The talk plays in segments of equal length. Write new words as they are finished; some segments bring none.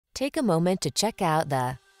Take a moment to check out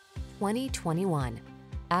the 2021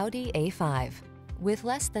 Audi A5. With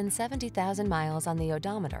less than 70,000 miles on the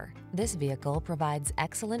odometer, this vehicle provides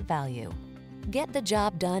excellent value. Get the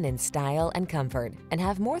job done in style and comfort and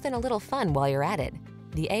have more than a little fun while you're at it.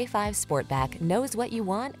 The A5 Sportback knows what you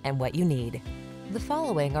want and what you need. The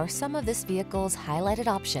following are some of this vehicle's highlighted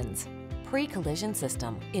options: pre-collision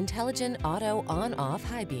system, intelligent auto on-off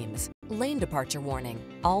high beams, lane departure warning,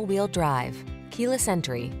 all-wheel drive, keyless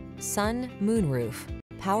entry, sun, moonroof,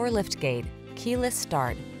 power liftgate, keyless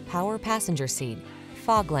start, power passenger seat,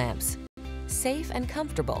 fog lamps. Safe and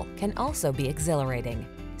comfortable can also be exhilarating.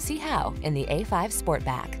 See how in the A5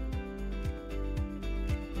 Sportback.